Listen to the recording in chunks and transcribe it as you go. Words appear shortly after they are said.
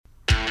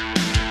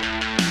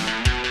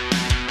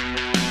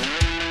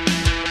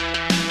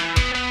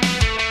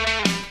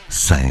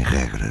sem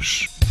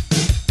regras.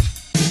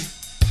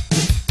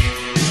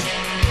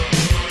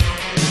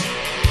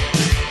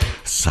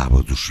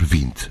 Sábados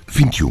 20,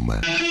 21.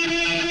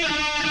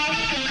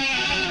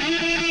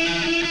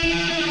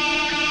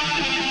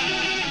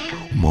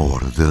 Uma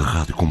hora de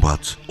rádio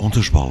combate, onde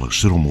as bolas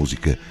serão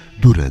música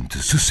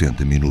durante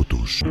 60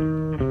 minutos.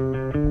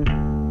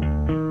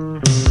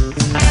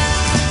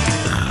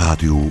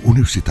 Rádio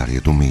Universitária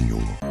do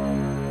Minho.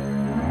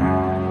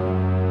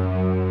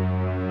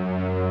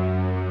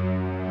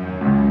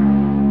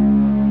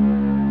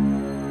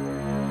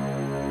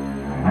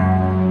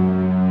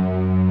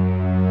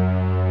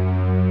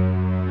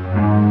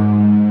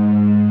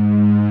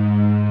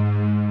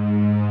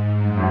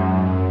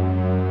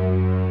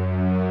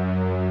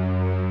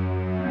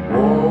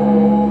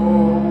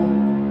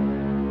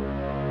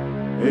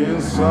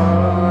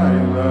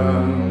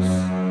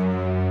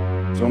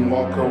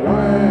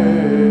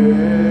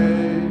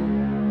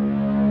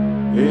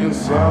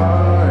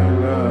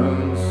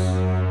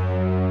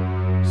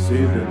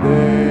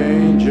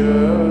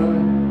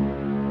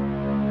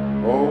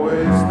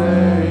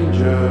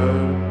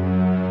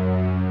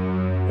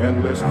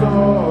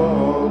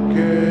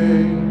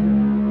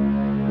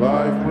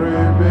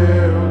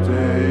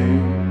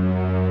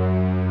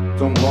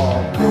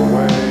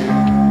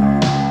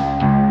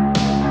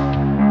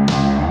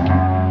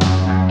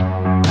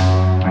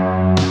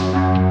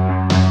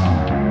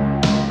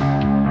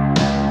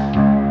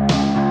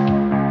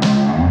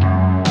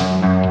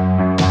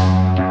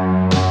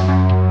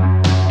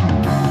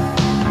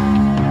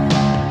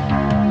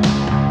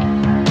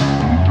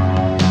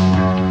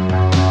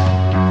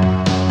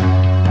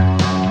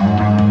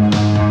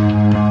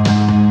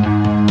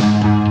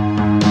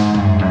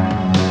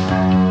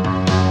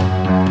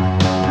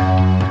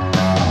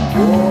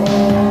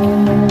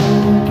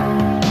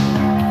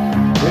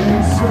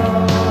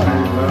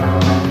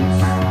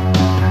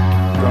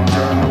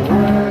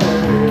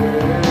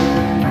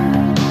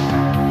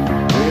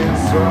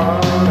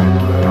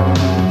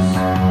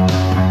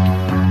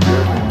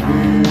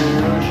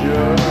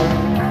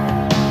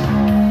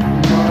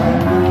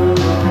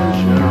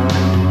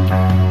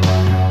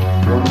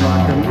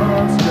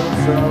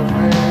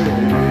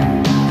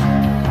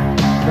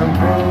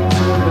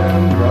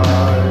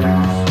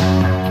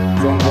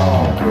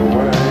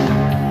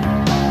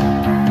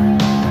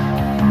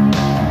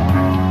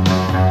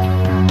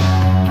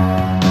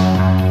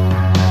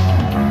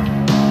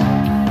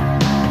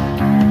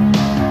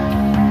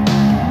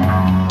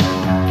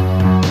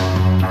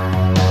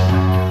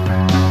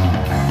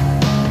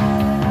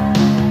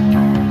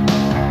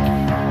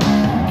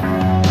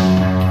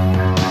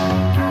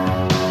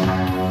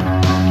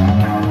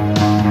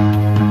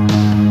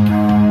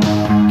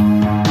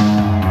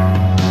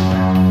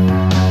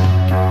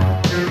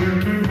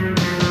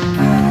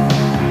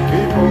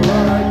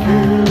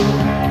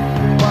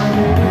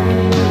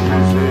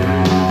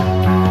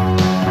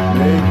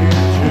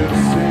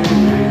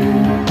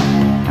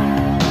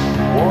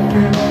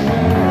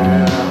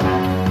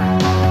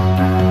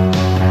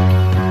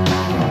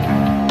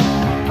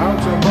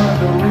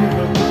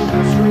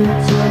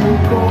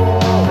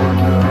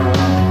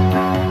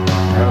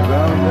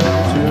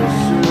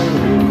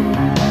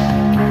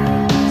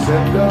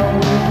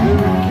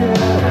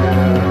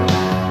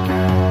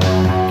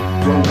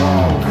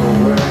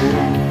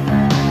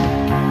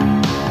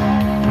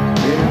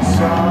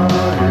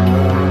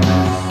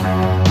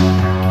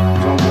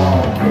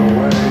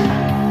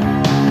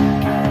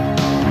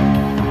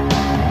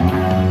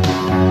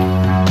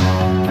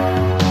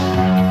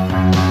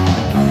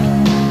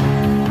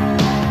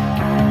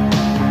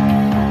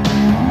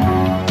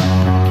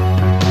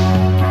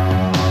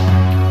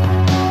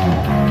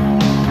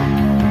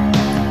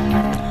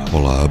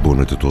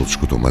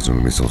 Escutam mais uma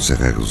emissão de Sem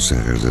Regras. O Sem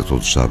Regras é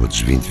todos os sábados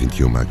 20,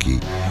 21 aqui,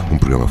 um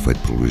programa feito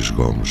por Luís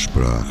Gomes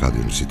para a Rádio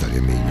Universitária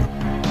Minho.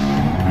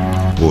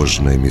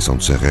 Hoje, na emissão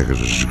de Sem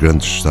Regras, grande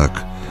destaque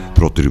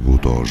para o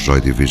tributo ao Joy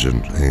Division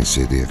em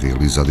CD,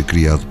 realizado e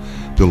criado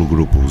pelo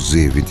grupo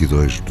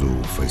Z22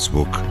 do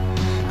Facebook.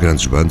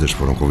 Grandes bandas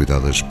foram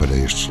convidadas para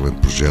este excelente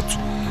projeto,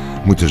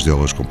 muitas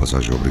delas com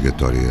passagem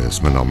obrigatória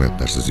semanalmente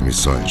nestas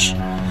emissões.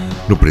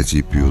 No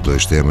princípio,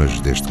 2 temas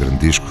deste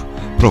grande disco.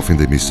 Para o fim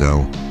da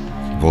emissão,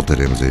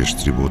 voltaremos a este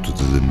tributo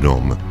de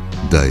nome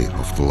Day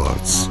of the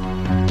Lords.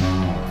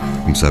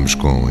 Começamos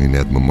com In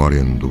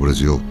MemoriaM do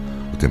Brasil,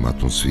 o tema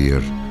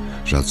Atmosphere,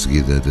 já de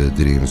seguida de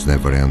Dreams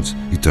Never End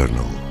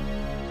Eternal.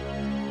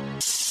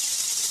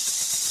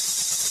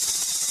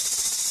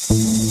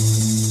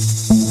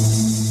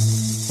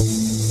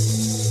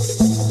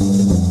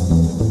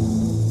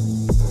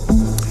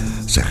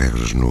 Sem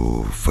regras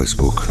no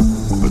Facebook,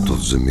 para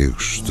todos os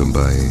amigos,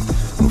 também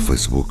no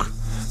Facebook,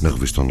 na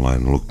revista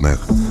online Look Mag.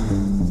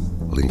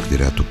 Link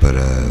direto para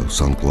o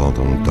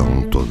SoundCloud, onde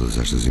estão todas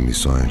estas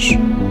emissões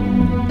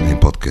em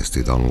podcast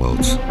e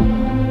download.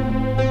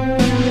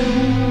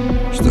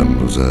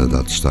 Estamos a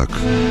dar destaque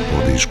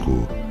ao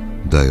disco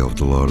Day of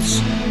the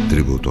Lords,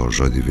 tributo ao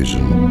Joy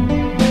Division.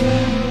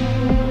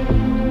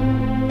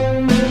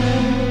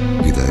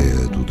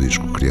 Ideia do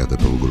disco criado criada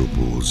pelo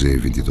grupo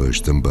Z22,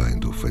 também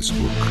do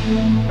Facebook.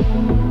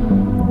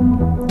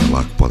 É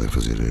lá que podem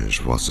fazer as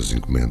vossas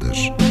encomendas.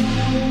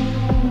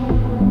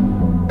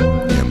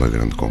 É uma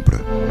grande compra.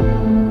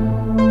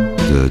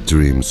 The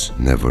Dreams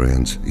Never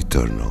End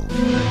Eternal.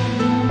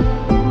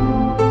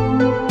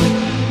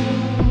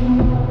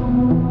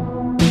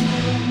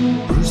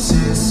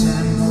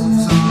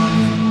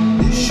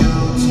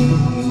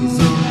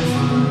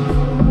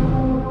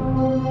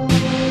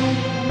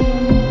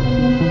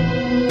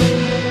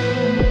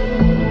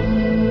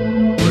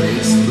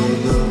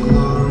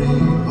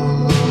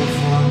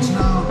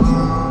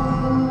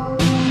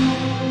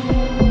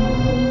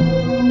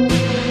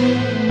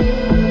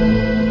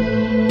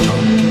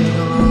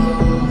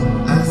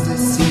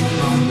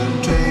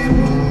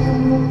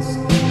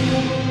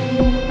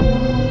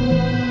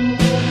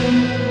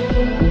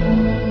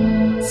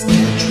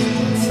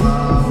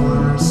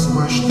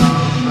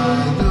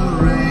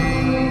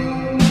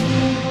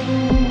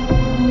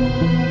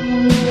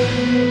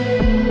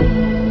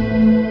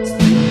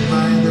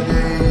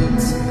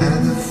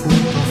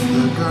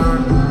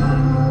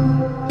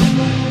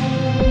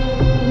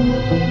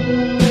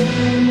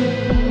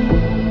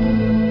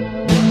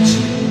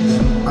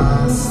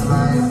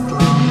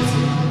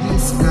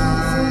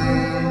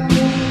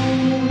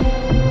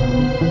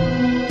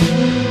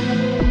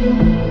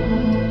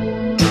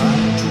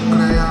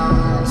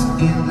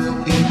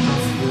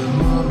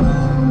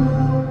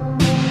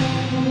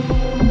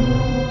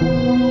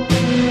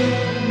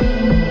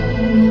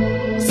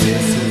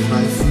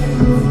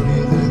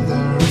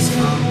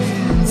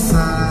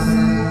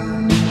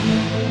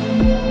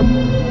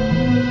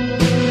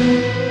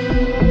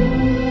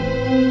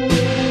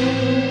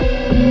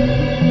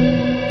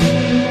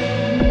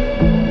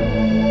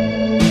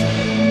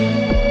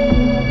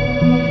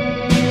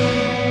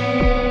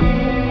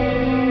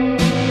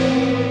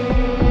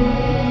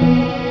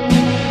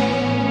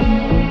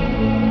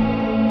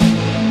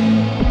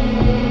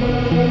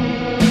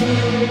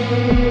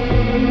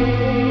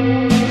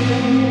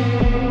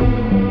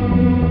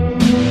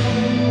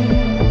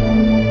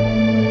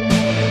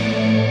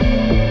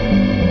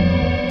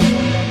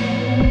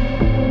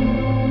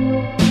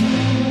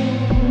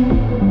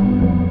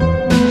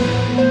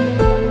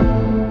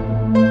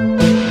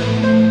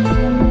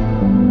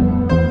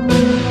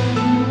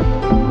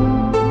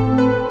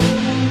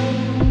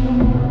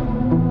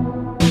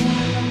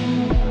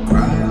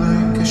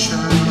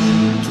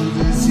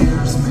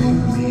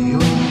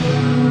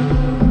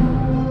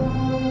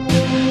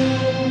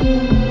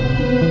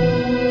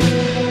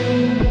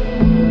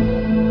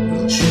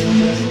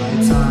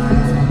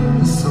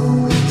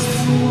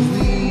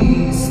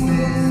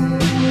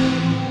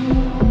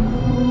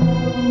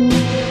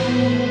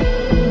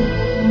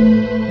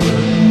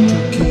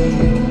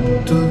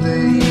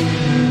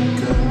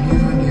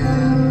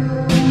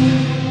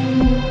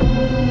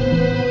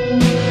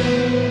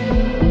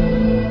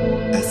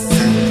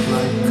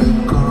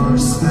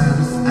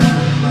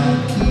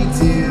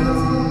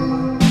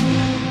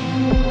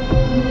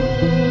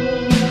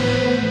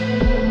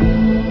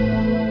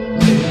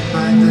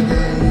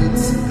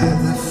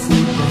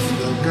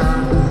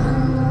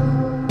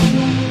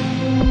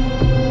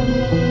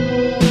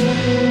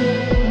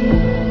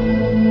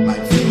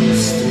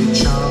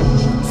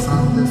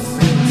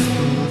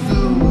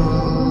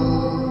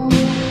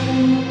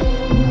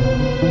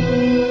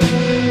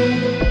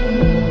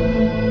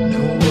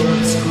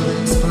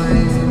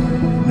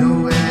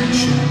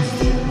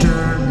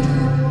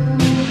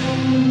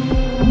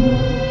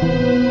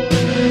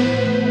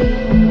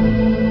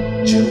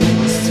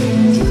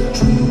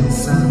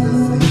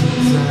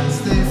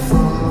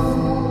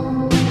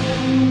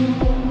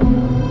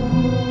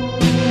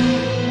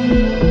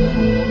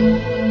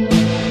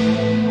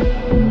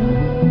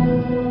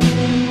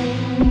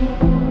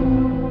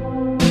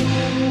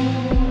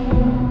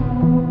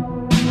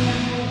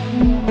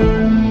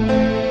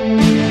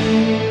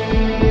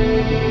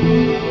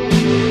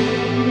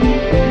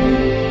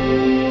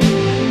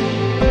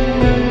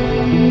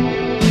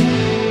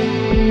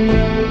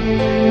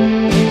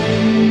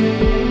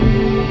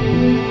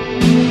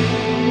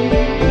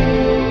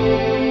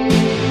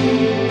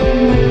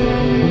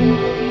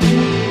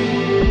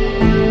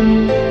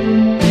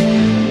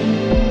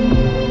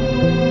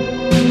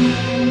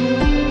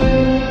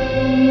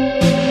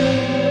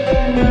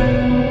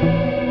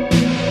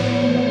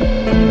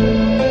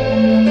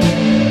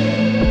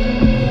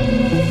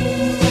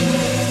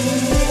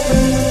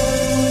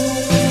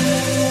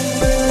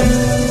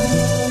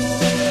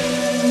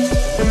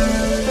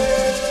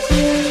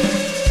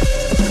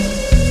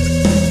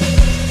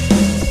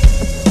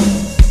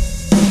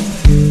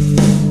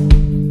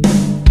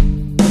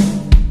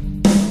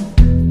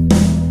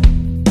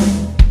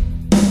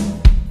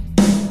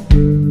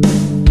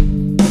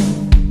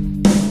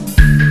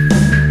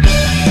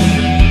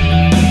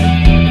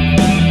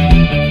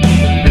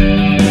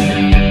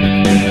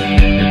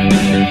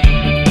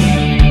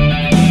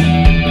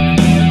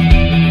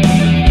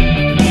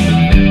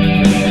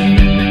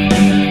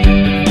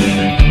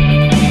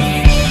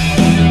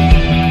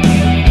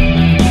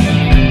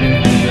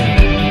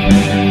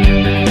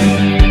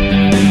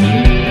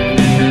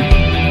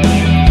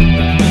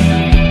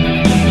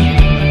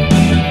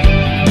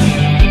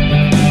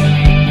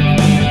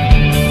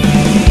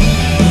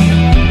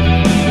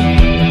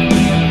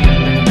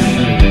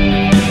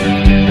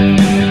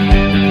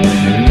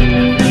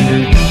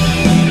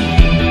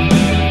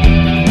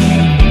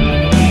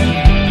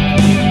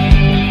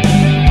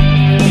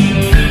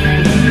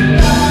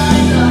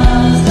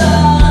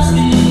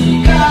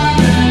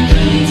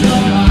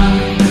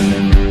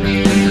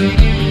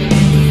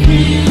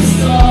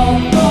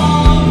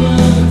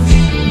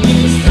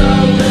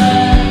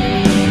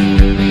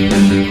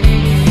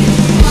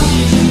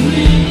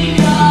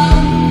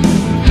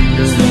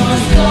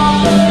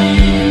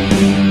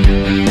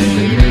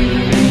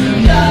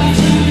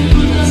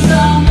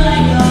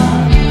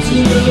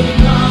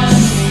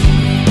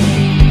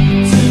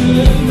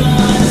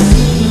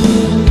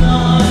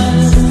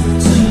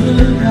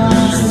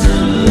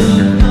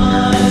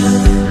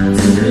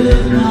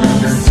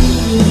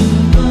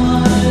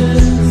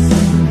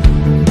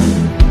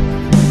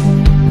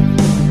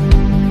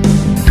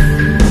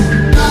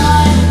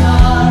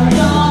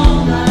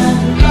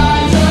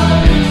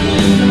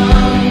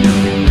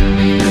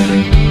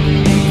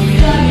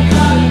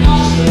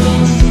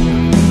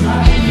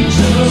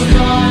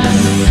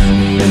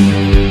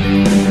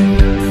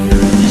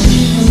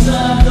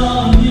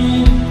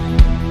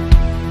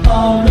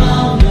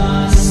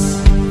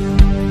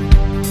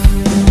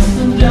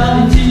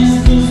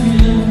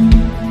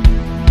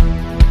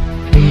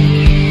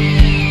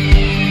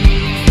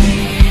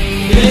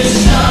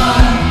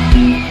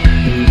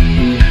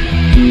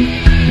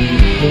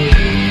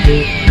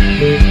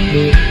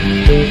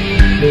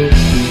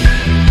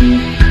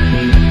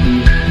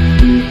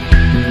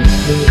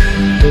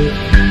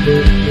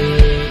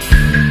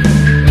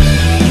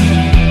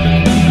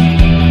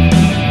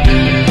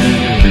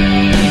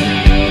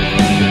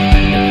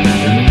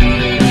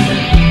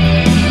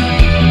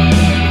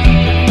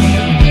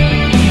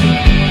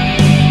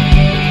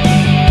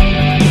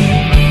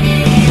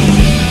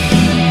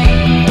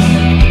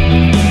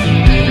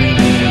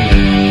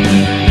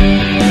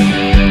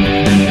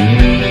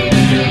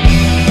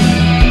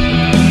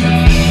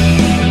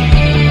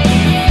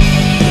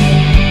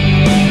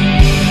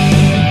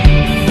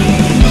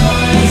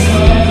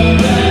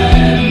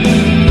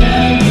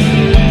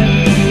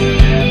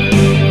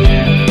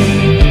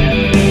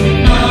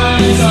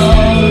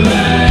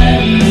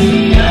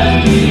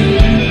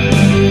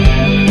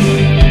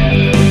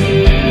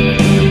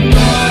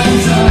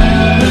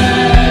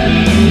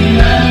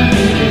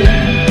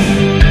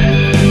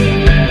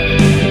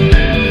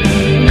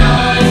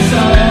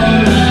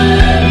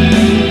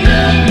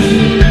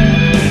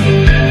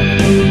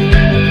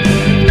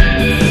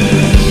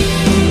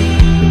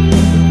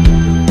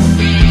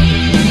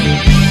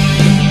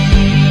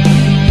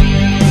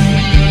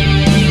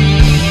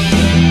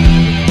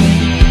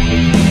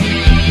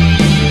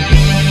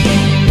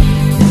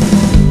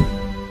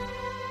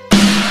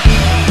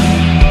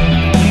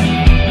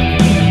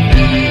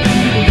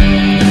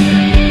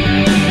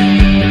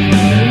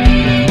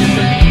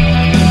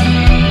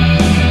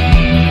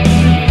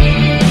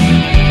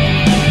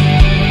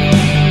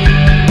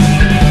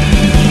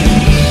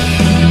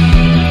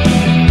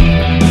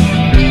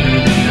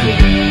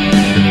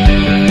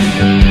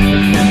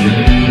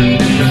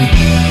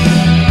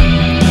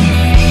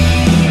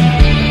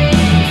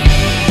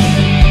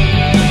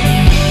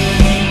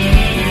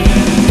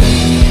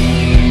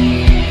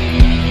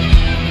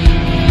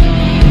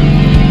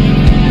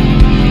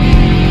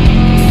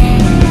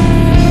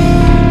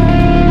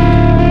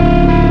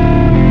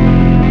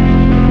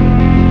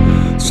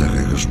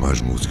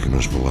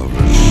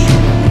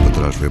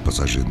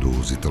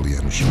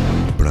 italianos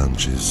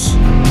Branches,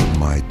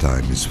 My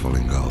Time is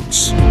Falling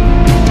Out.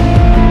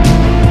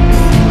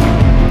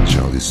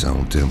 Já a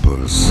audição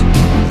Tempers,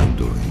 I'm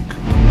Doing.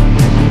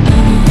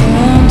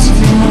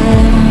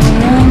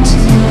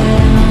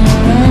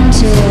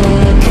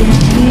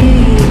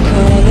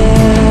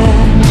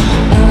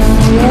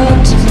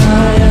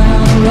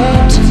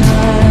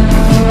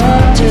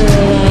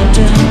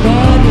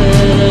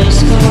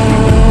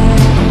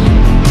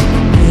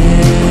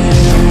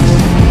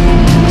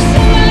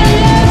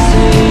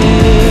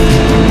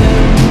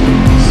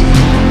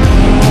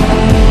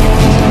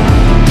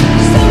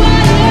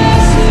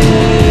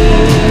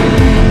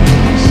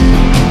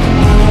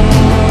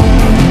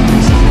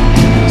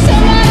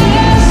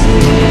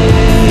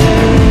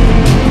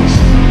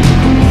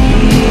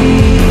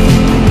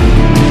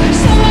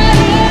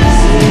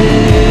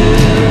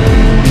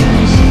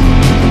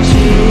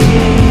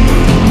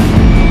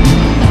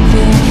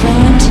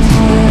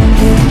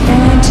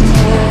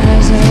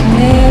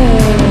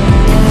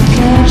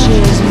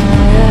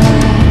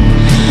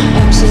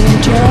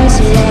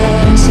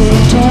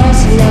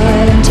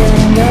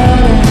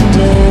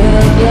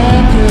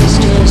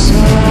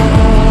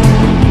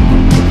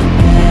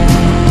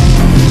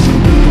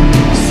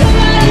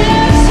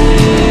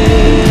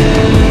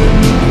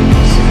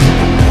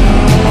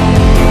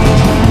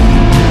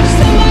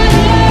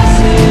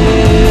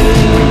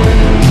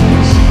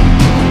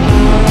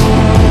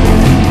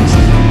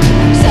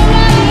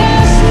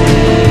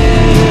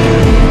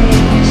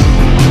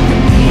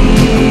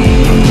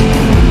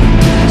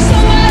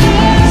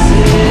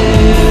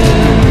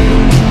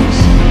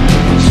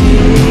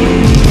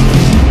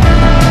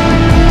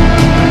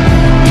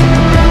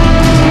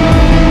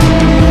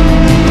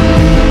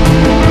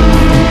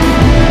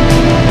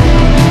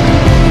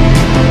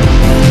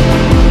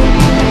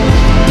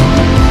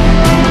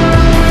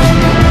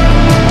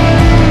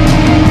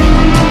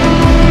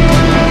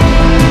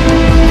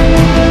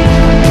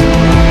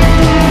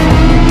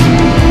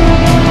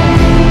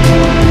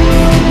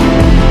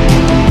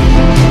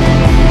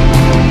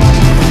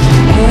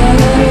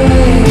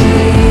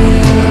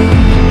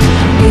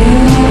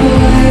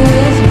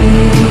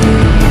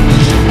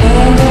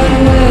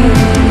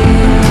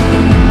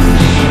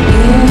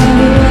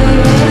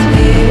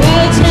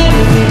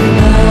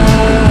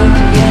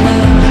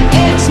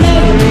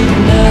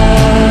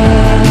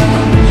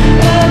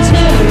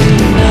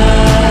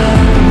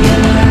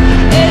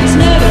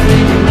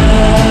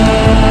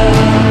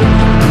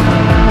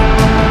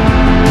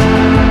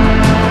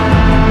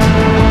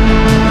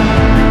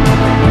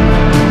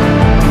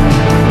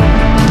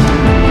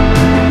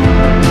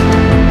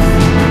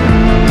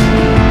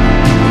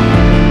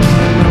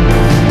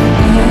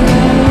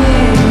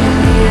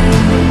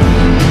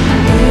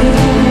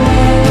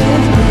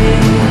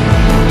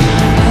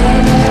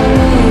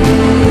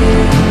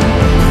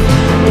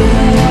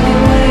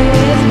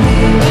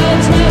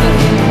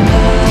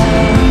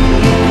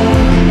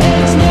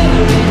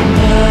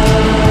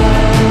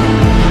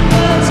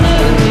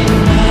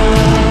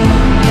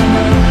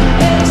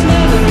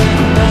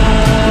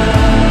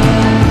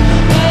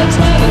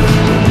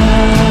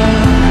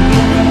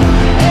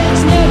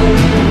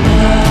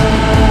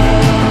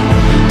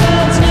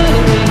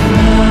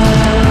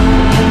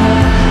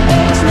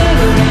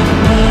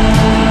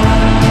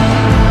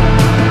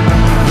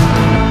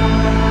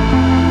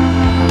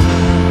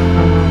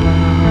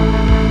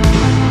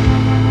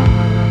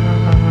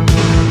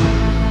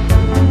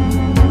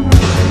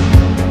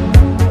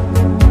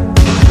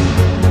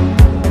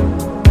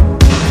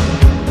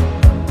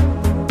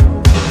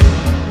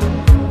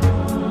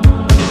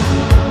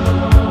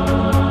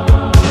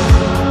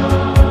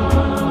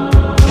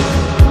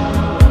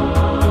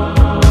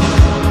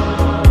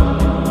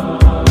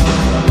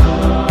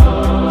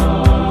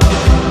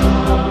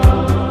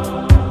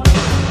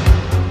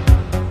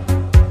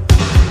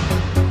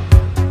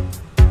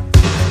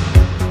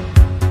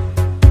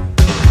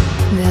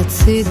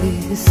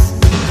 cities,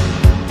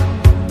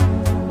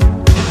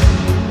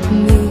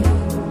 me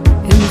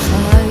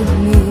inside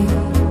me,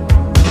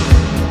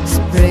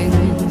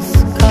 springs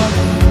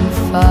coming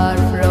far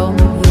from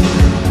me,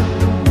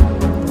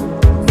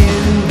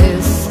 in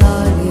this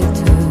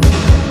solitude,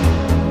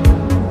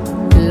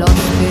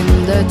 lost in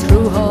the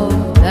true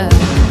hope that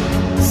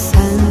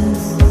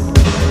sense.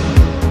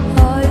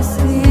 I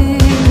see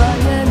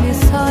Miami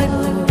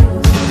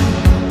sidewalks,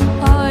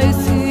 I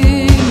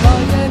see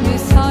Miami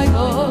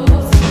sidewalks,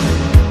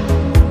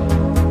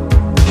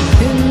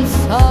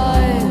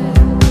 inside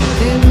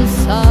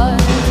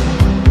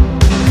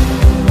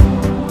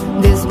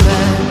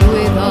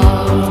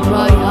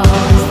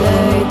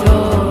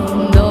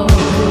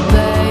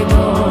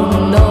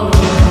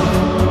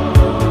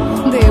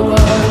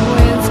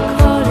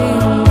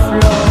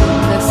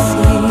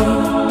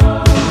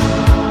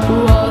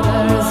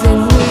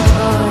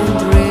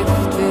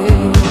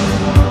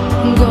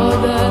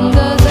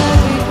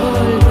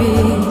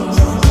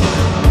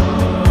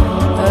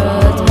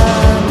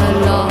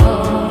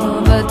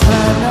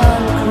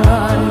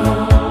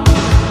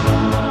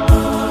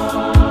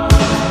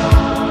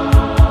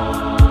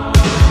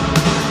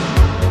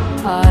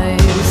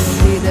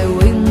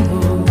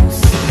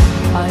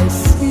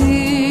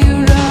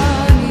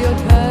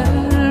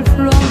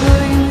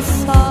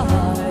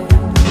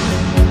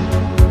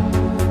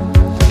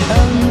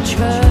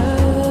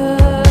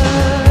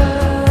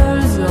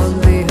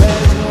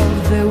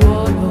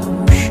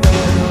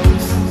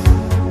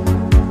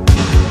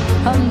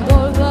and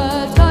all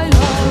that I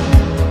love,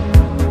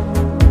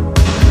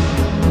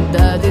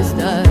 that is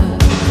dead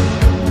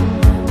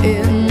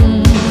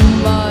in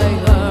my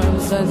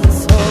arms and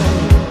soul,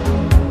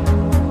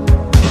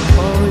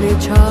 all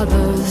each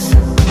other's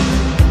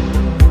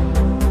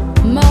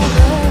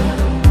mother,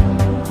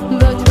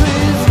 the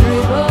trees,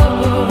 river,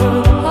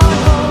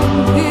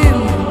 around him.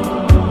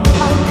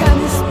 How can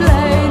I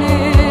explain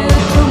it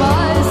to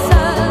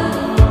myself?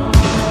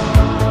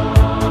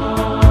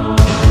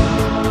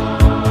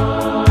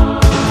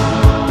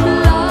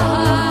 Light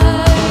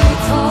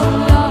of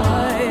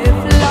life,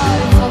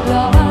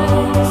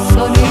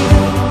 so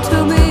near to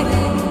me.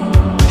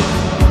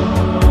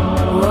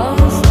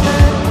 Once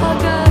there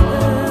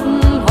again,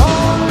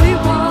 only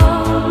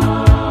one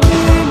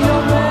in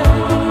your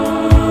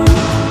rain,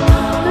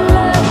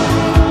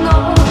 letting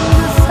on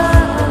the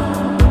sand,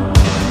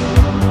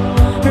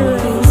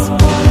 rains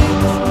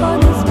falling on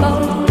his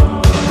body.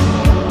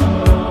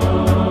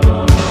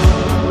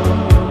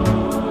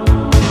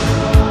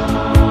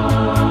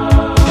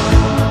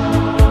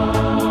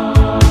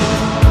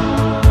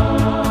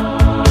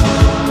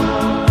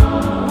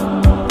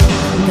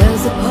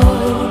 There's a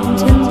point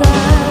in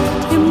that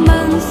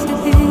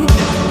immensity,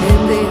 in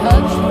the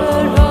hush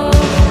of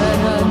ocean,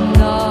 and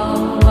now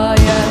I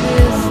am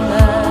his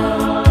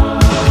hand.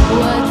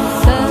 What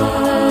sense,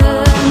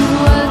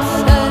 what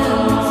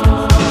sense?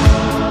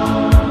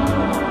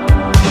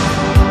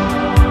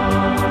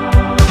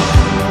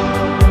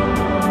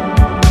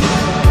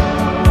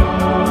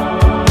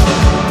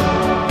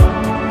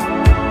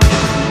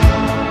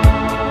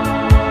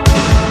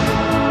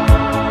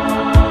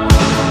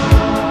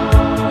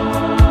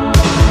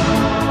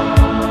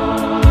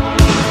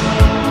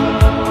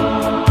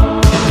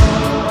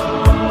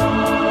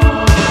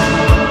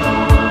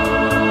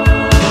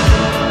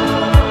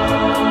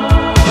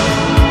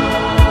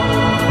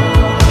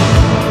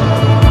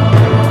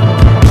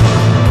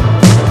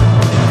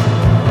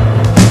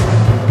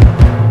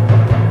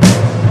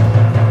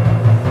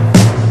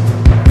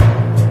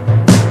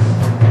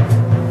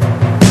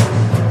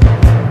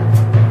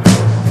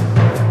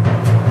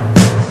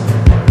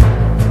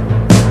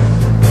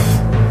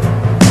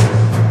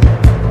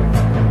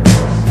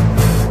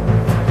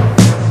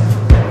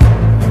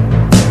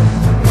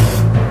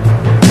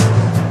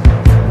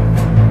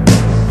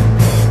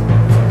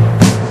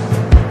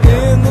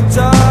 In the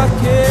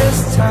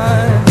darkest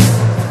times,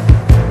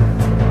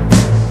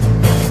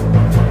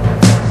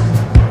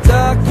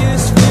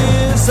 darkest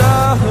fears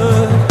are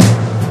heard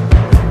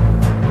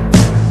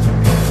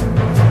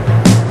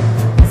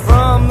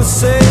from the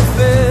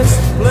safest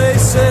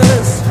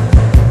places.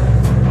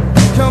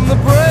 Come the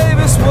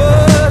bravest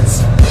words.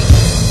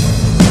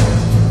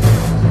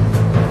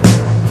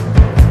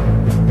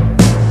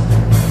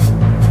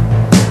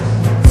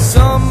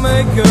 Some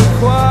make a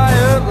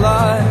quiet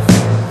life,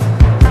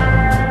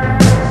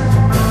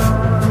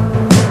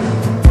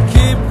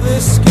 keep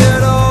this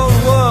scared old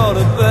world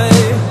at bay.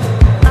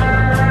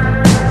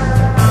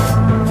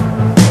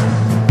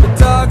 The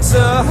dogs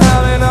are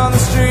howling on the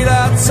street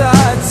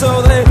outside,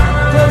 so they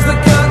close the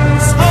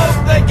curtains,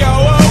 hope they go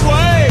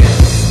away.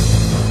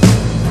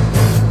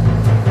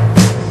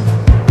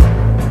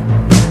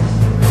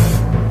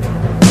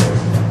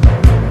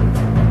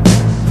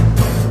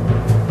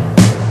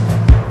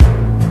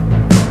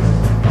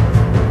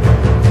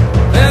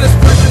 And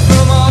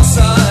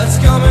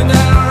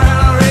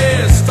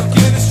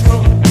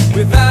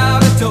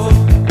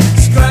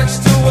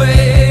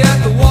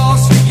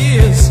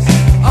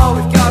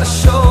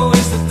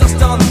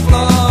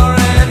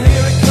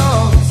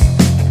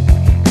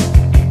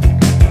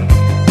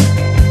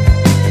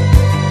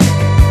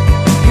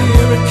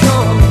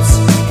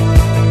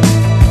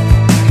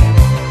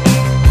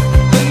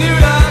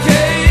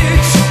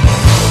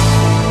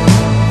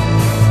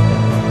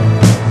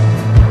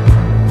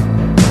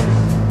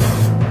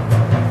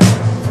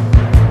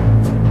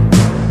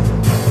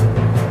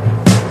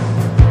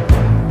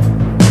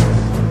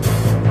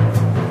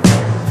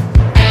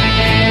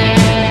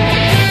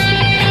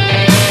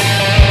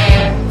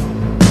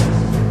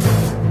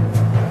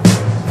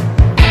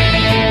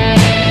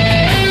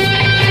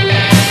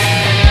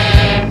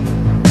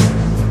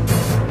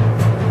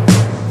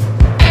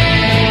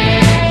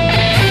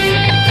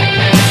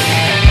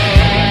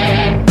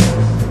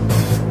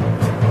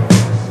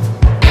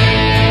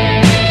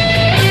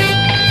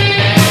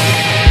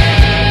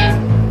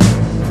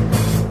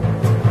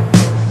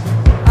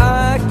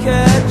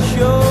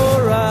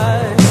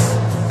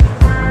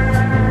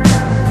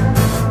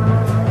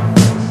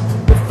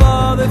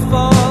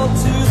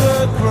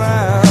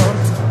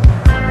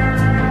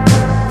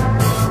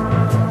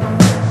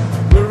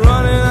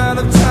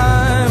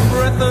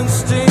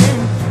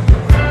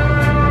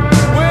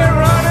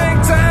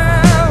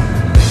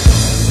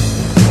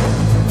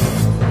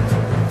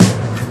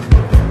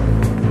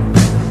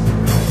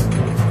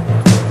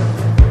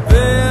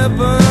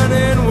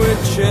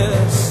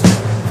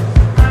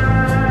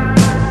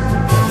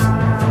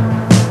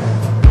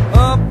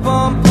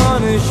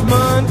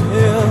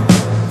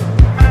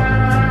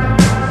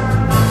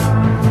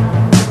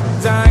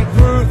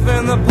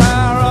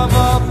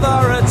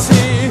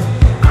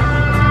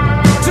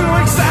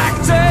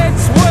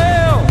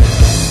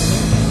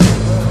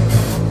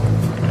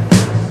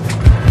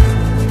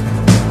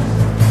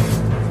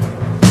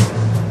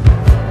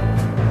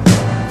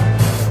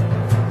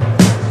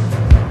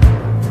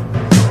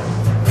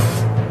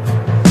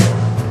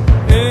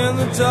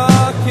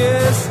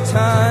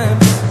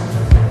times.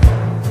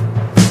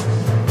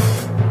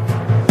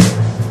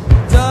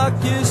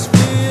 Darkest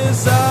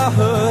fears I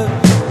heard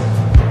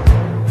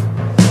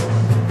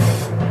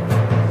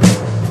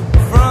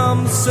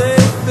from the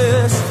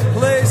safest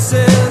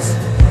places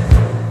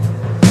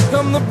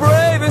come the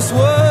bravest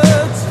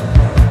words.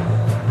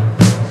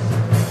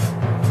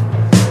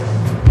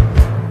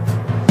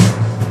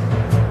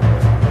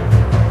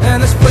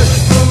 And there's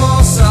pressure from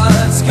all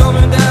sides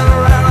coming down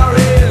around our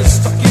ears.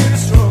 Stuck in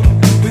this room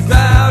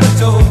without a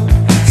door,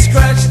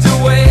 scratched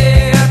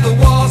away at the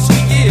walls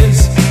for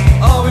years.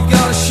 All we've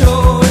got to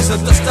show is the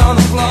dust on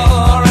the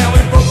floor. And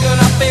we've broken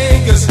our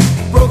fingers,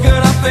 broken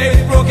our faith,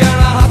 broken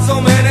our hearts so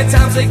many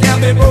times they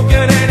can't be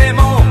broken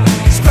anymore.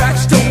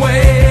 Scratched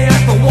away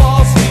at the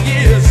walls for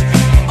years.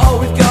 All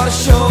we've got to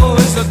show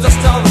is the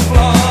dust on the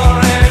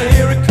floor. And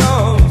here it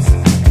comes.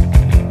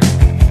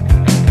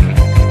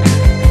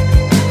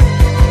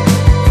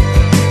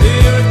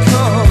 Here it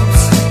comes.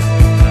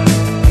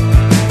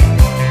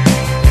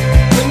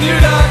 The new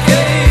dark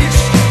age.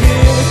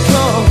 Here it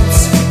comes.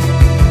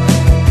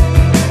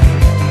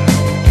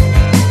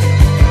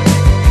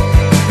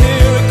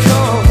 Here it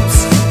comes.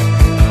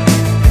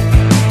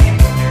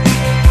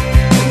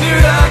 The new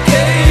dark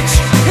age.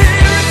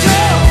 Here it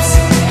comes.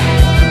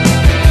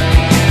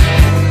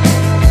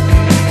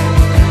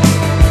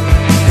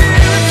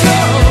 Here it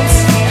comes.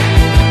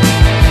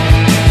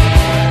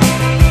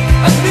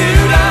 A new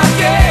dark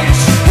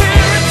age.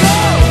 Here it comes. Here it comes. A new dark age. Here it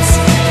comes.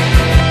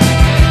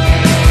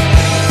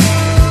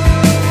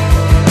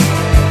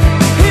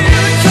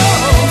 Here it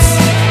comes.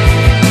 A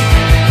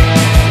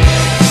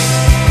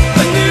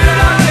new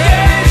dark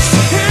age.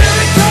 Here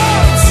it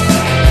comes.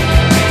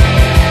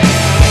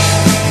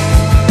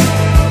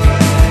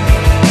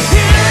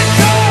 Here it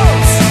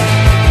comes.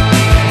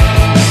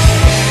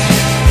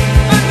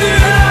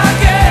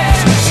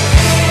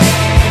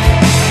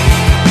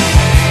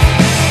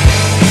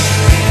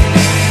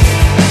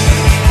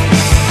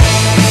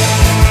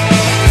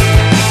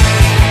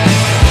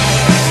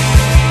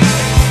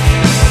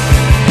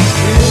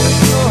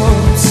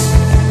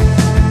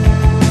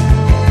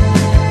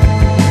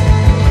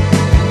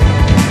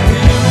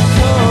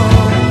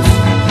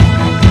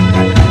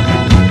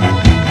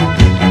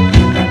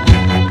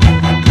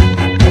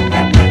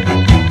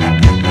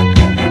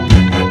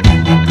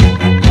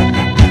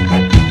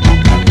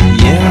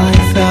 Yeah, I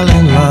fell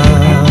in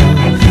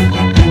love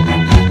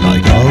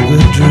like all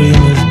good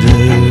dreamers do.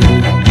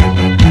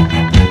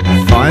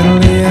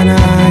 Finally in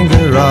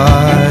anger I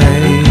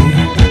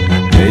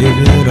gave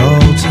it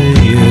all to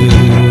you.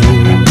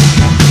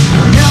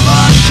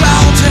 Never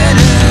shouted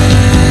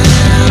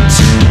it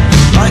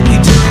like we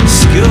do in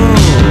school.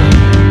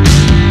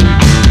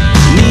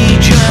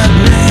 Knee-jerk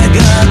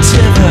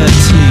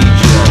negativity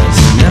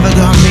just never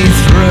got me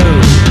through.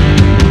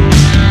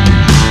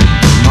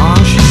 Mom,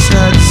 she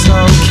said so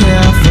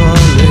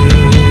carefully,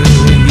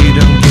 you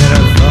don't get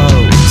a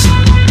vote.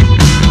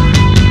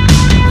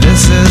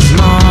 This is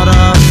not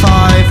a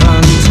 5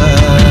 and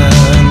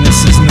 10, this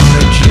is not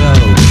a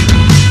joke.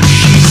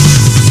 She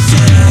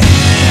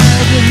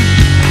said,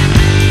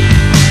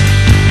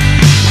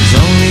 it's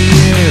only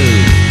you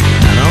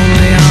and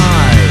only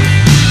I.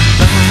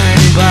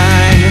 Bang,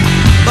 bang,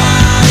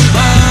 bang,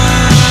 bang.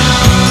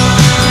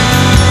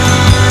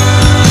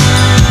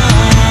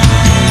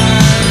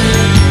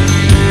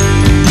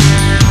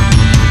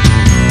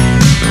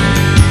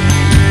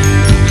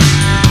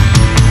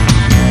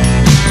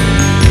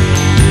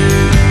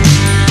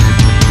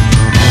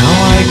 Now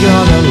I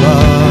gotta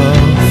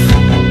love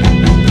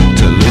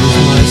to lose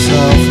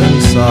myself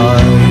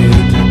inside.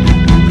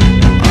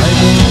 I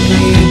don't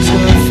need to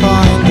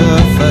find a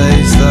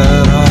face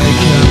that I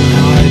can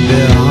hide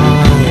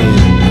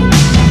behind.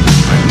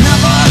 I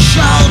never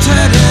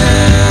shouted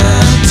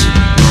it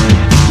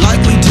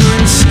like we do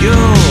in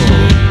school.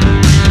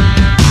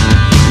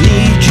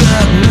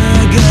 Knee-jerk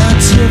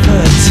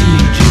negativity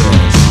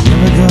just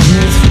never got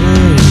me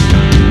through.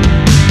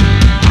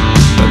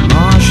 But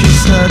Ma, she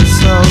said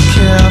so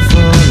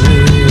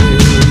carefully,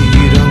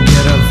 you don't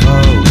get a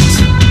vote.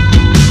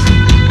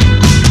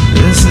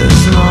 This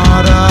is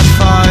not a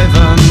 5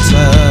 and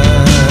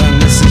 10,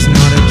 this is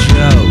not a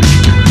joke.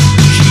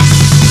 She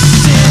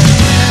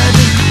said,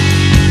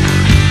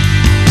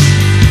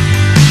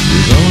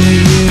 it's only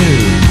you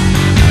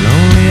and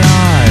only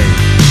I.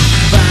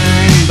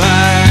 Bang,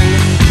 bang,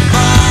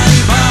 bang,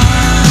 bang.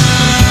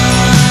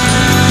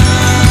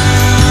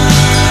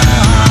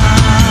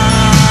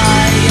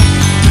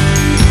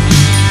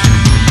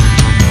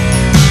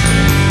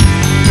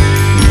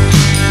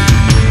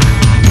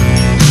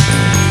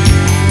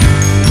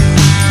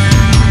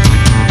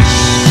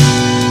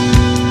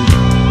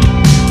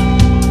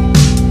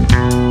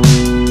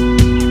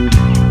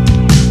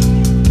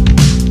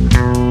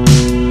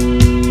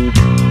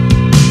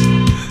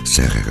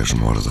 Sem regras,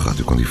 uma hora de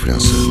rádio com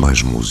diferença,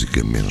 mais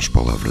música, menos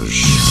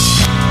palavras.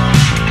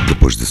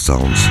 Depois de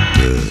Sounds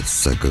de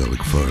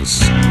Psychedelic Furs.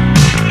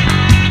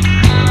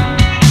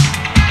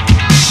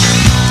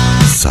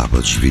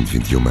 Sábados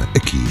 20-21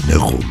 aqui na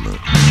Roma.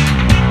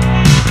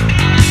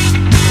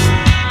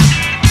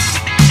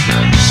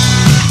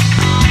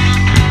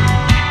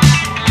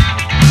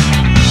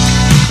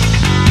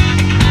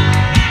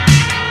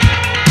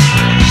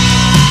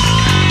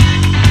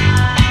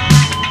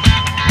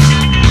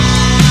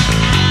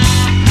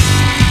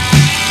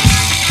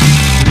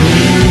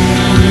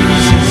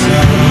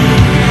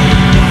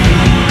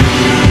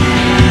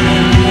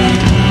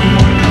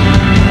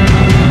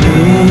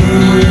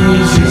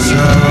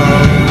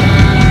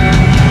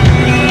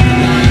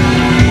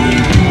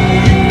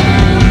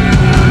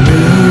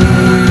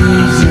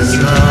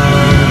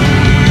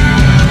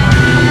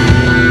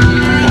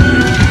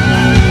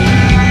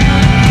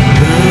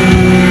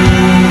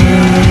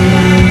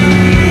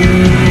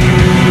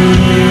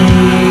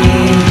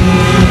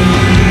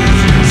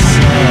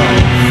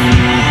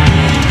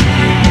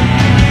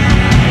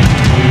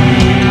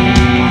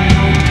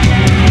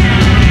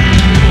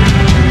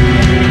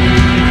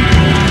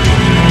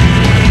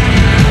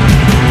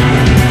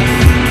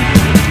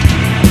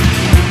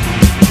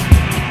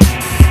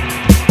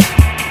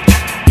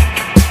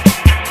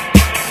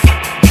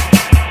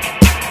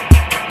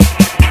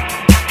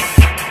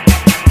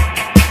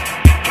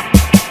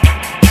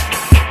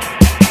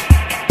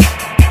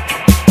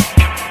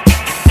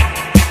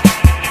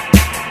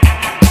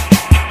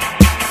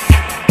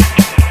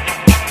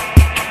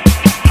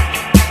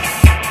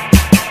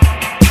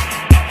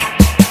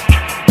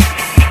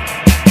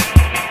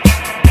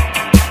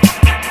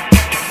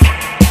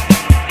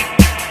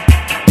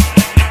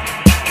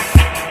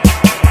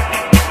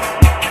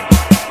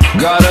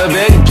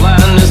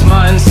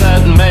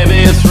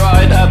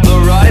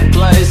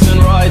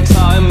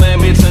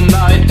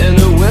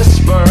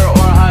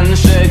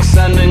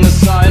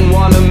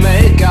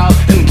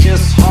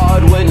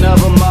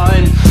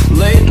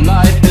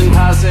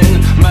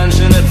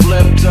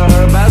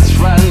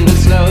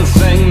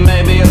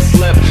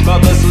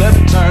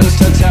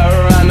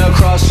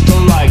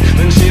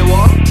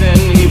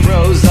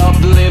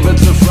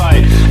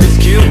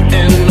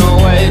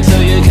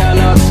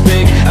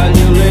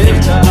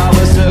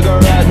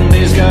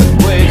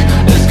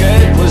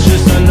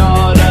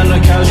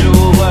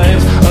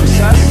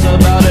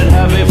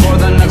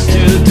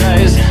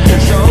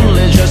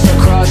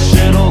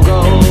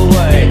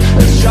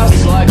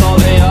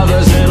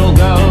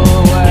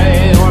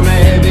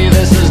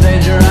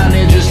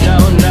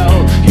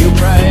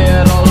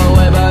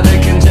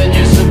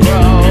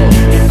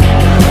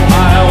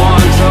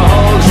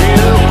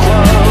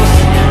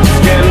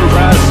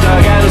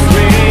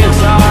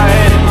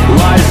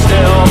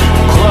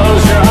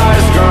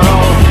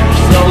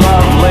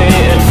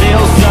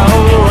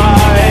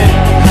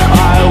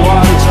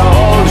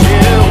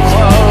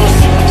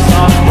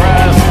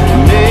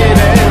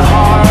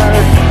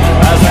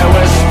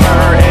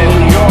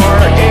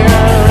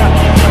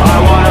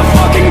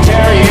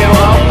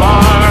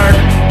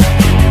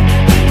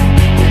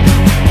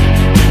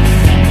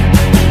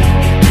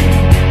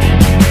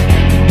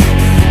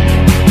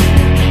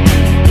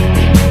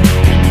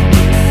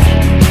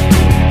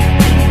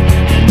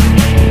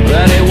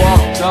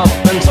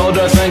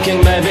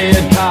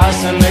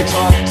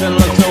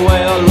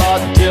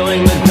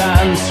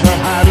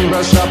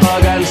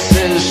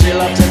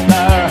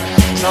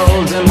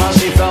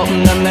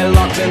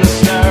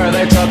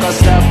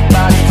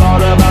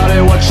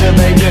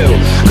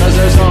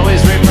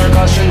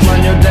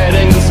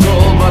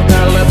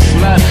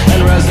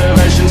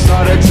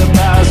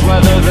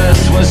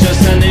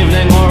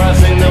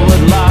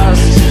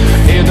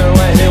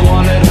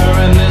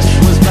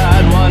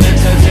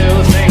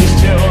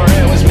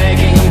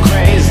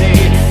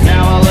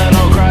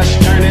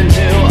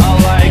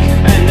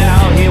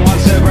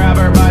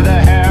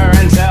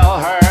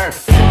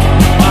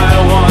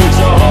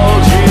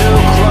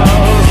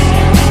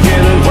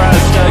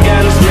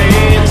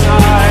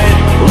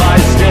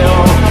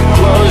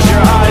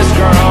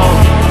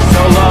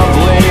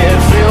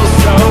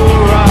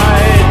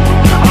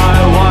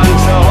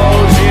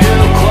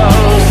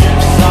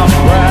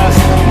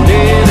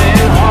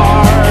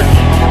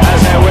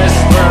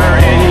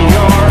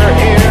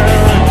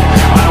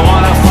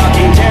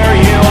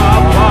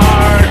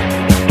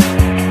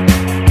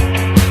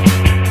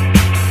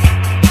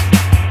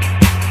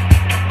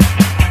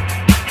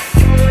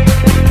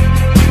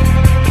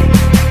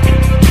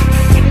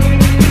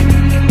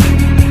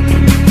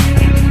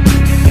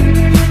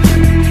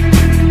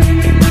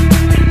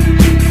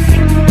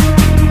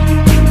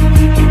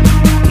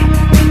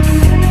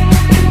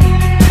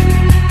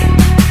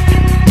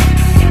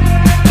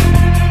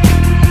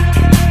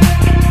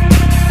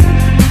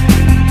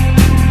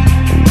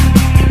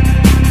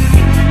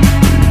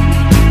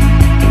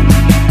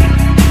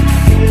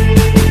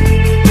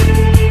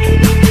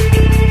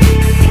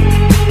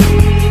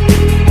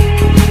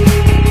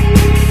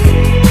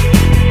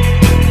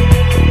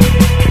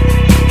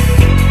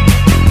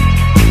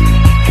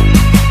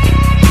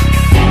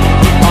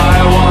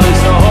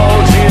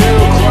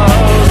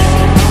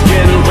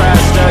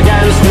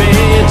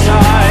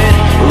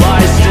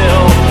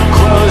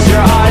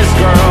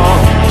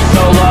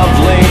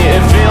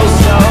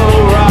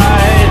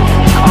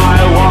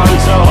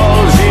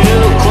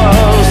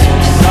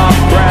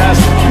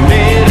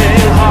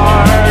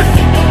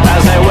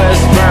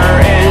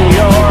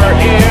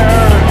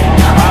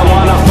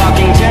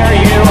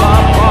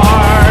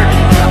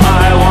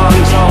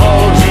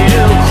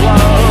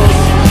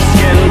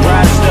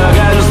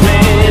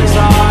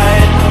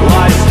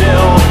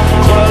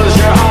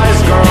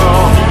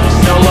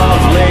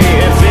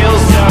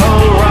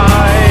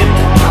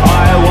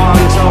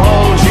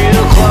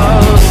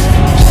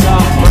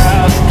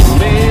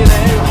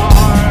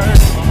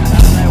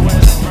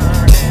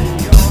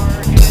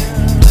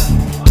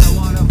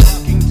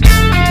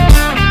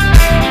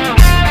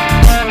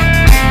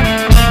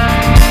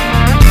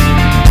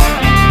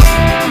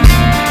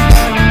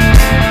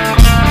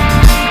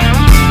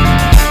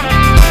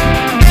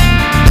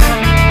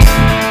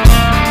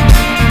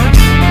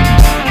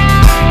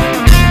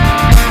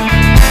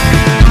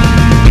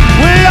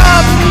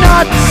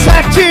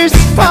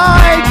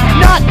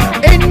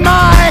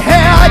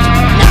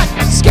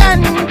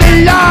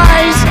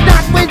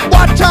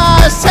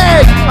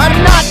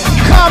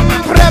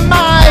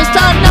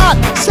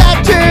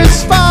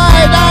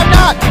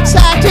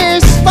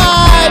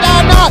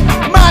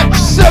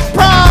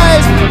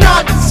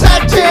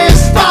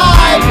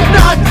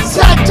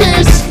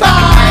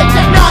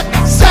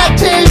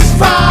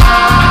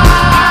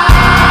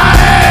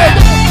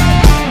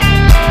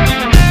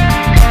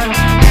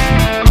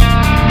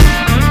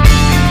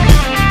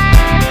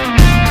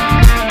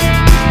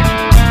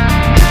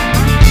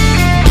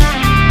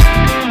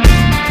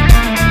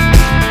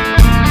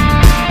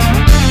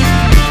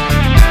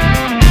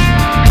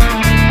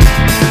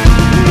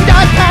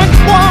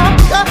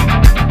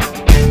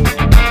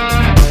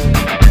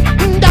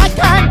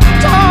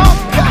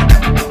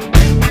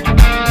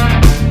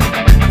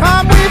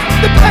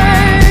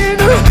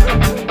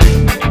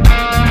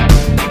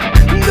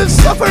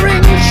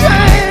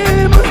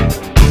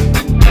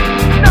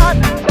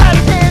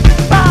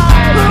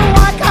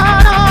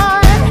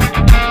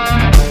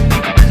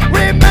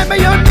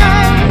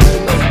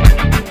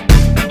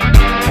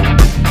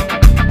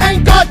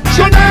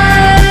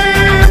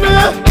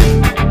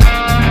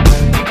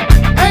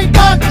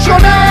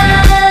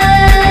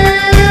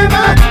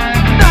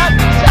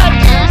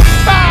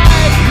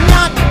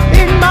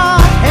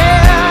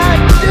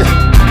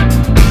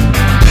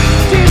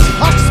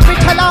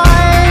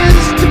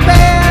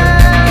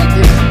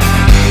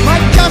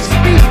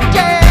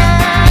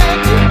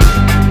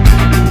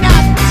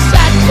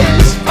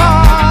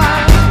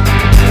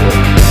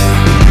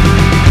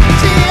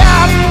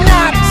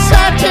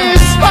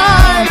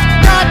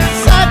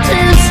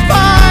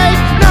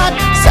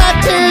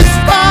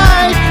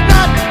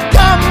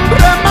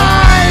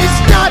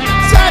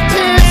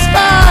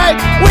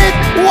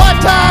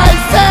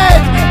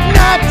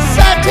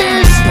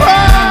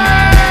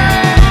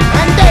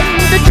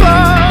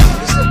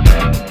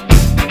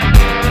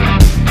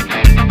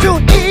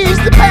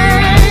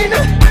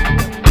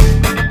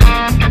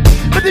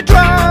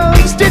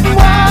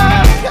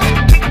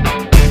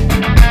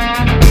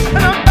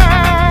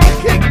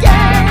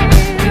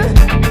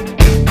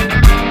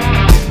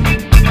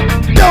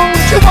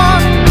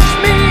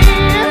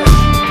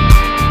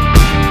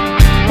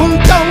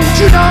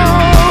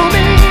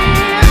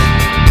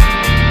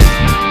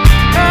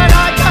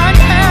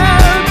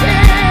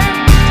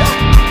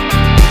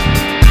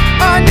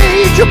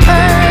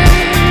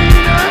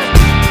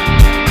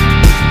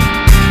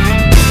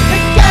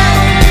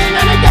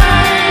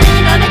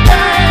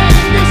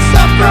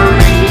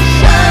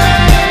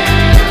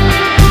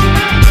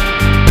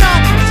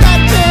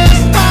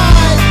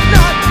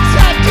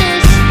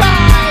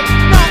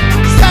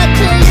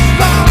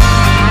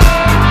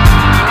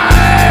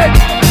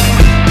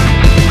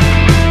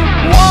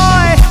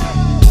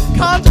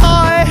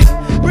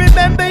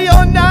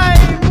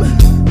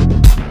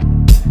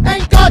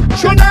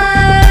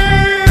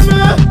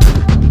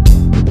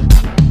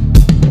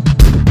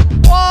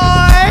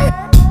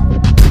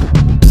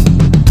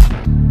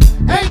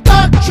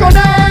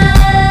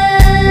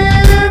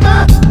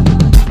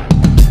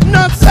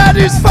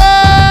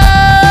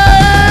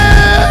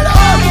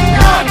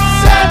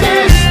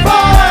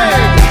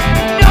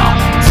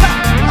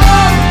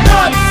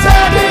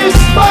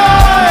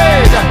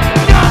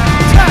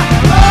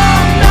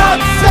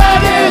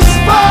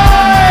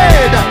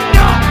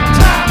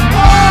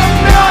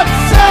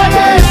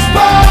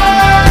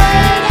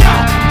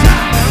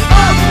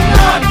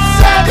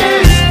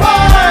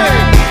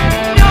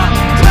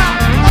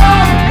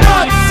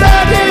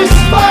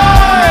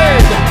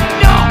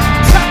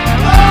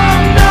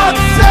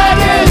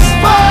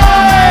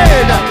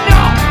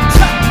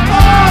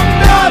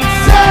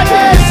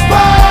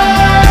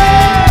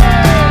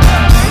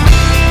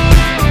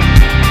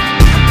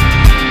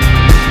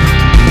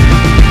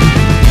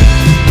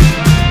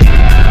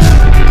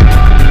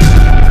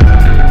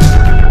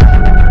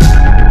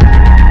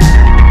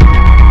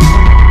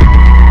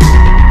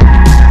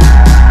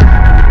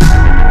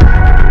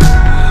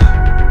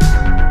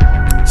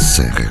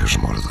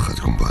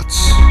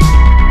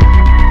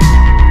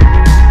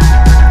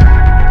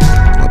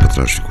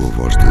 com a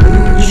voz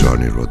de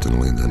Johnny Rotten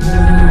Linden,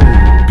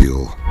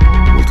 PIL,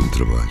 último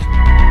trabalho.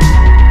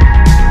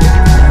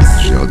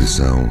 Já a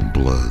audição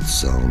Blood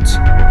Sound,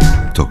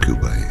 Tokyo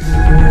Bay.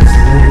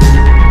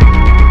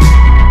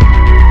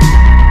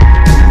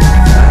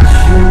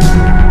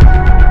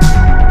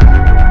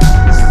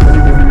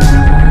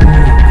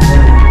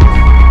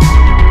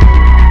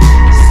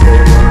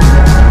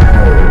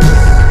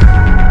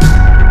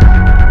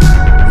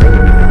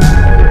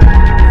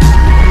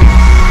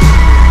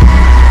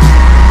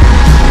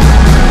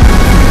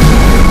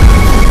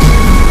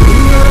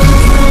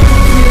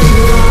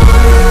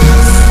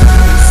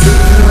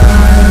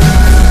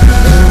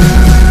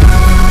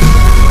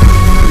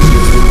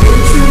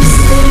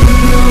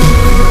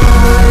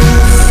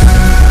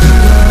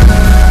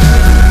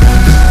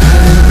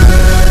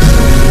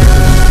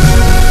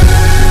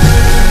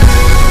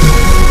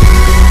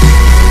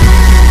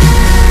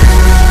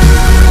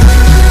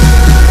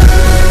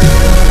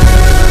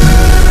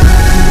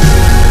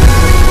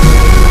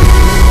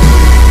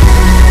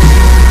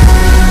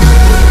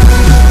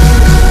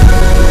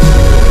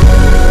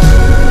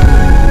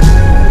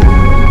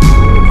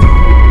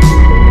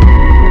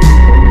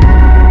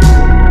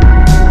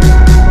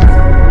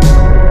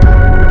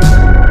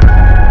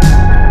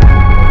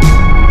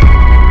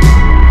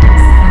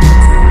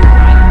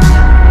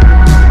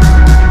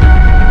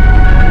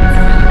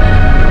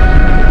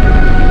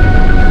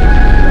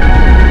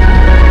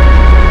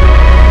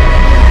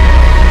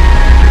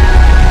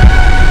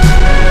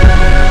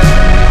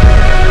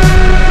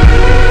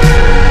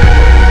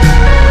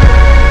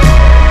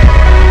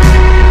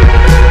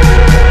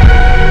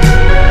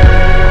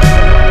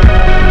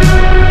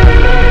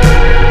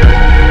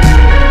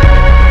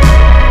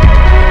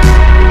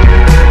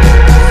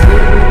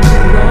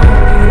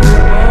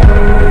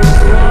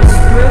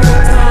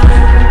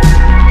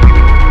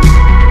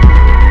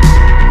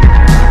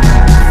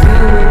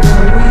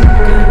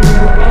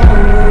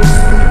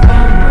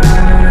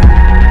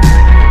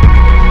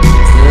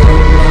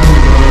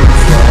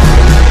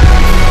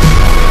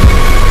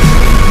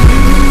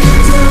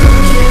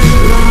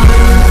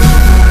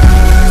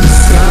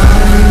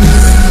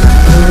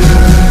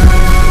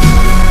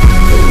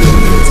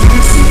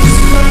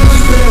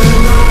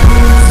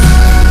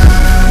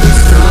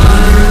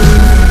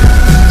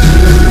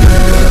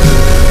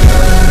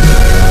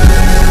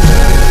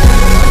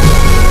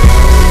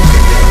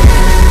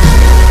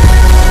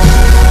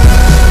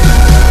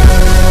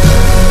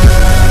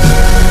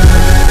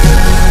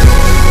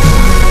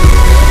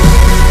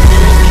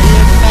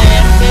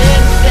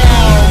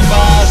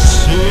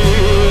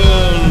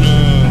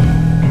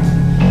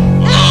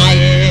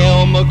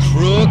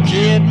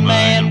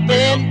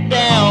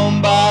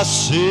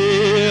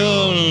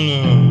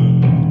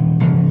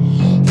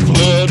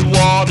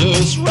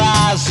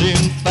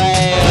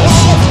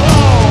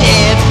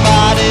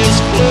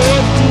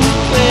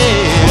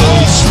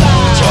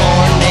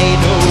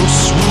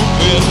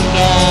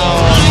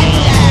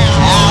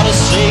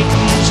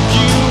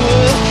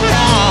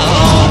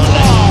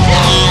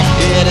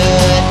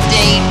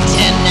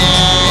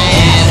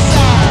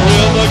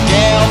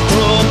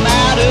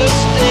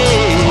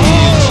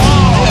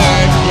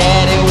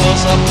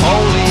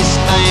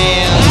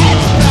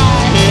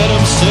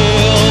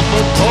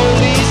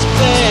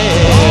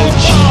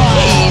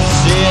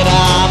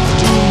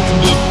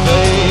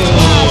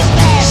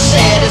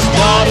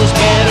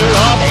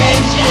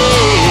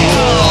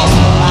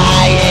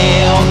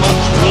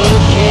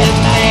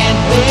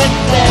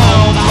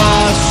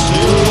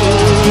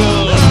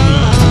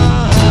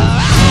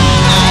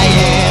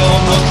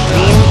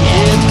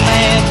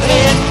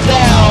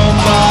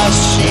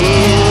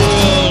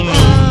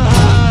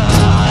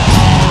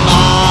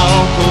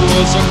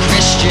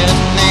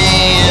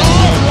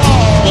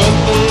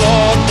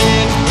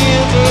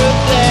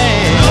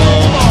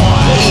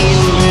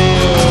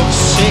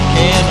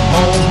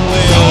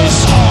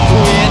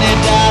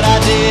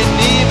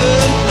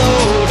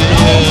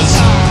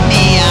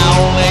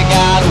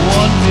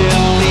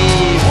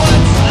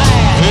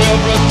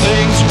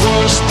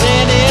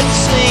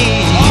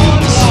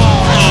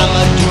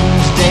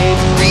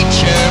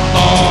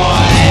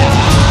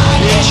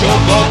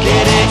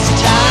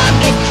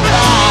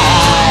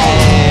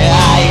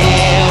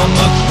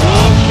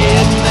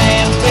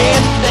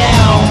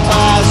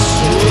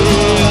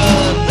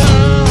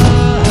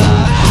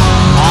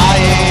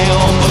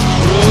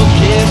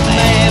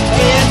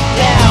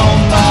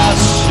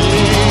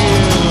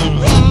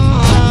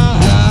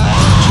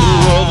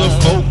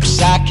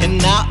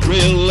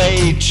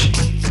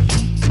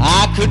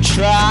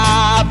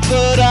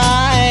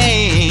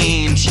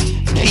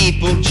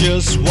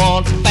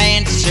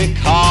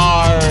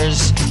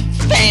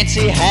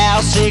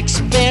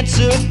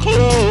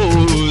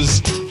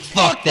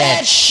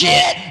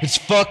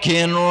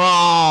 Fucking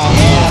wrong.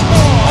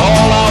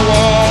 All I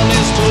want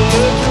is to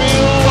live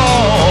real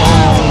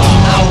long.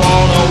 I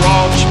wanna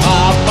watch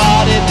my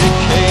body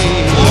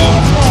decay,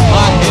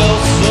 my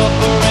health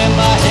suffer and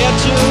my hair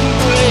turn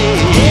gray,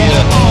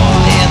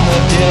 and the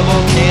devil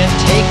can't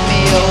take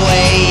me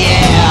away.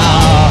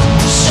 Yeah,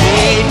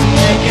 Satan,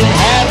 you can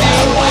have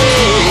your way.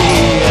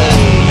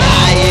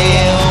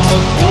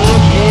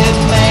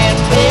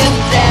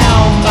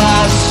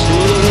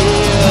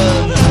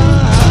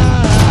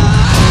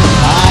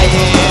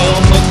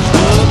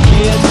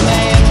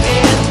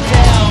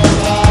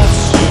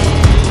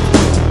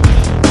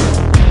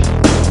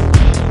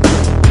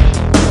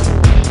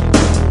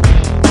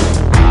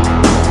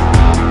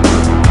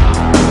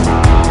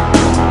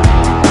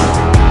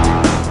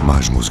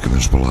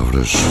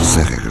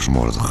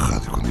 uma hora de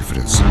rádio com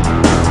diferença.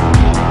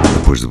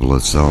 Depois de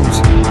Blood Sound,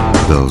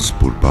 Those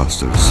Poor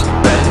Bastards,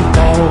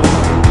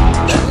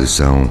 a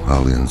edição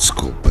Alien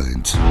Skull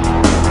Paint.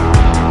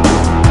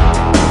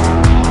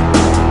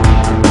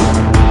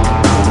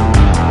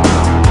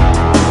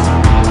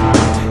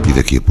 E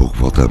daqui a pouco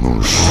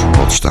voltamos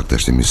ao destaque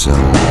desta emissão,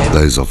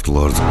 Days of the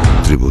Lord,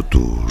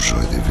 tributo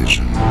Joy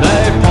Division.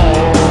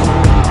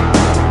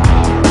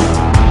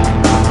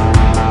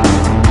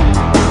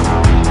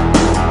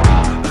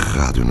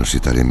 Rádio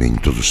Universitária Minho,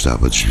 todos os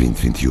sábados,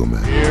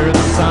 20-21. Hear the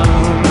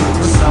sound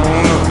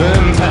of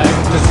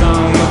impact, the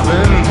sound of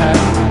impact.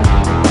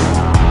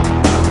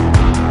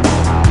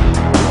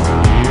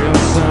 Hear the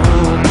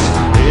sound,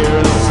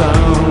 hear the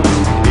sound,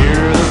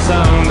 hear the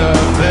sound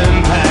of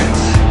impact.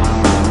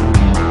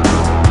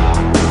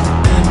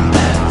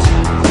 Impact,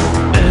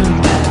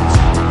 impact,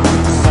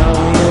 the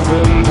sound of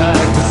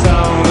impact, the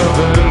sound of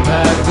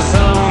impact, the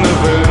sound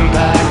of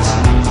impact.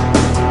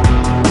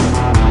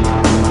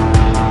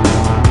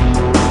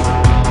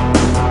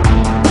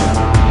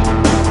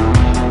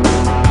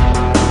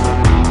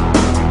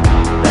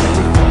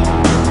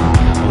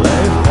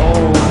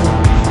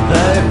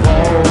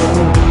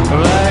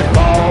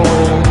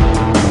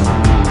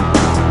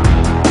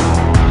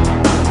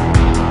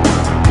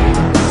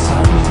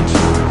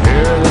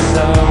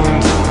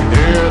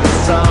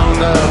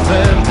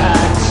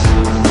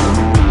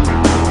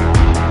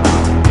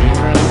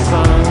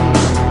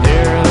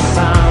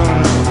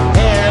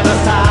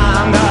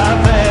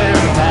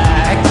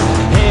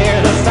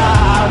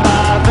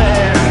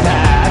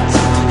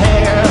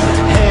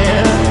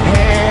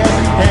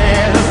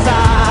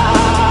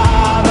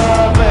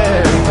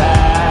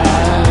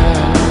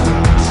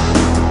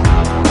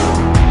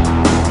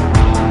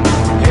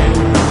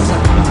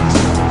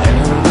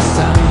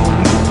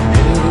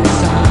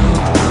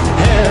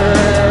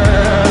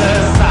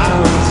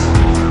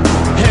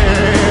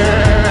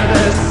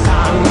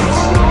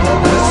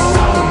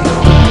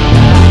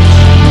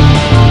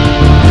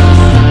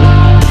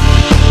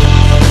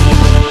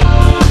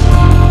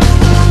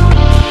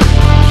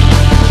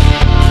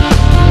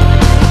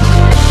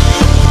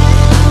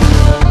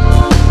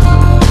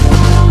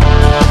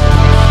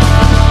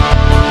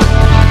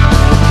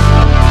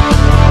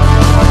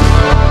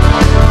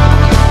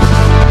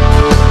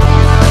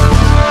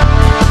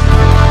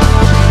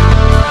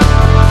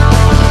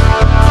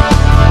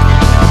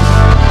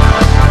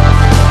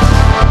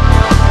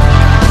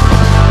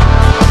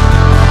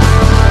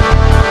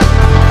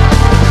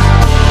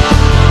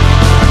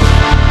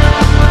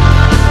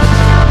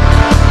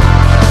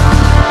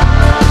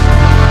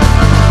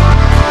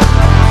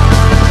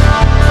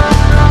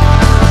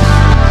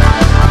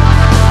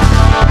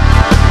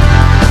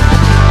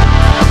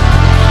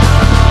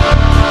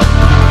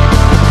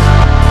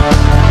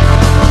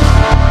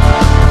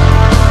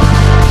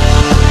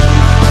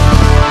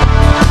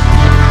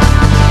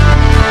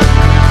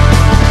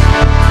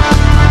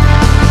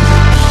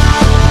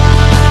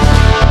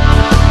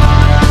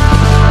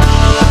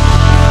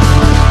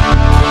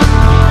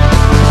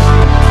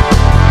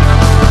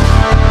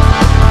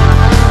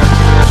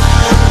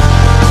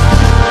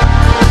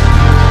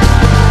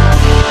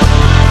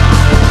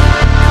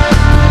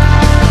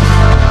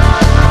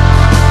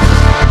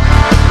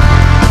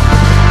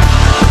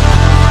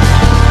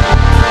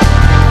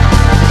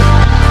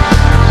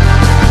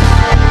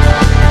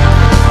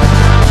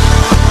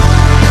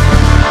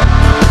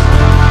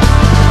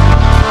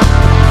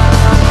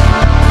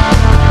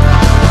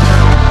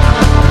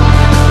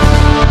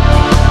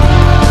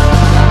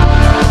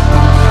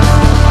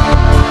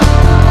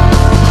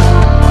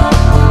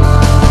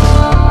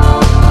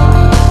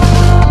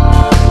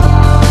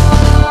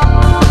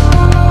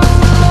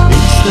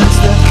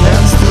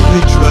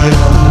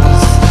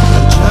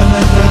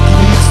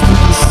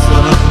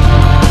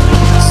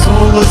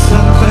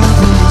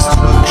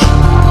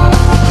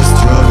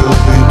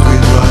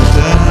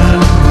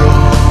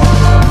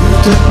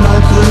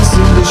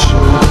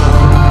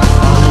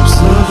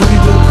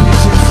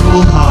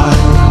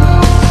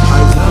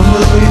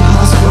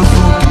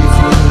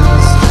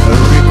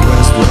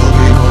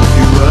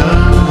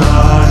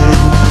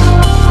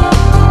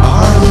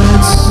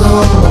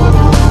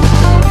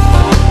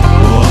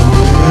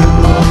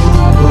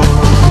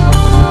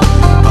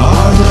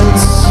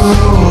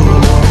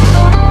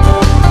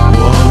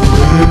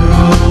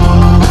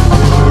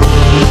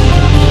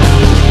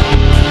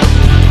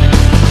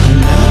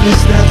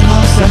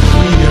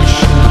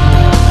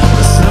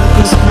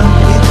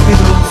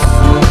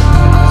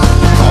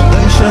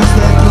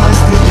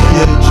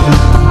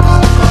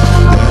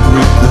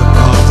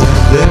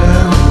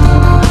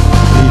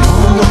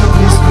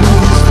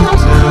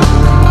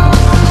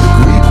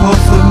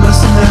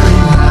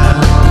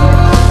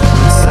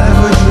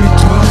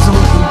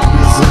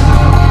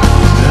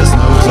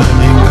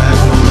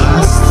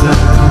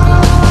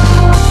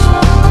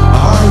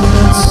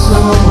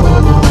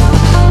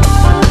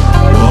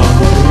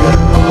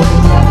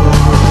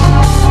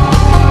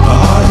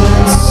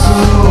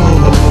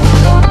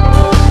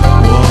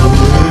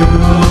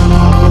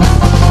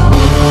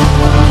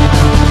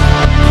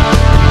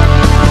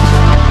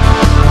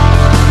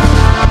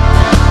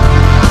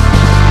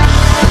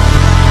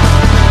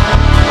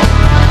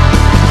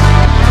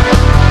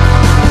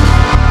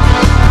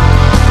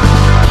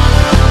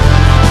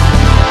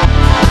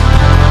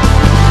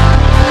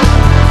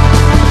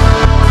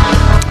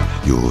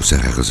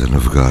 terras a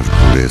navegar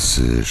por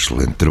esse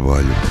excelente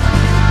trabalho.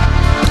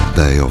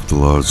 Day of the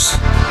Lords,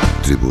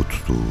 tributo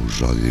do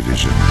Joy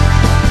Division.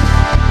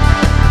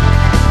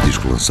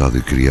 Disco lançado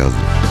e criado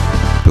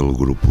pelo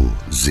grupo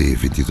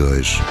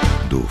Z22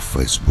 do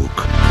Facebook.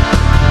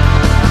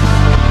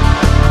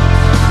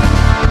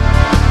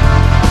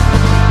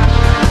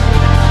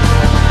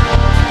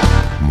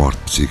 Morte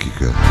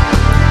Psíquica,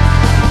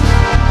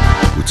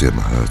 o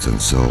tema Heart and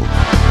Soul,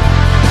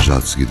 já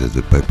de seguida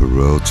The Paper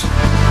Road.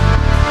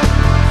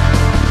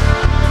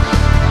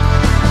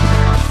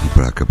 E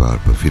para acabar,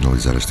 para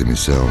finalizar esta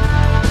emissão,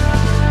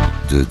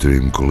 The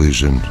Dream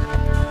Collision,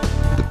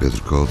 de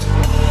Pedro Code,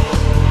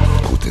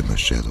 com o tema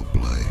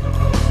Shadowplay.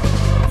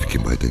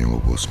 Fiquem bem, tenham uma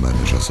boa semana,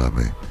 já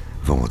sabem,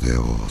 vão até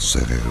ao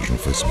Sem Regras no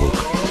Facebook,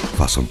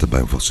 façam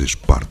também vocês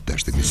parte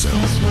desta emissão.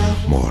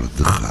 Uma hora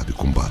de rádio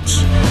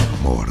combate,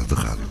 uma hora de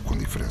rádio com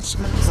diferença.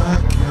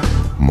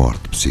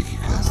 Morte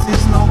Psíquica.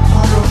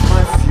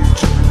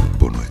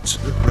 Boa noite.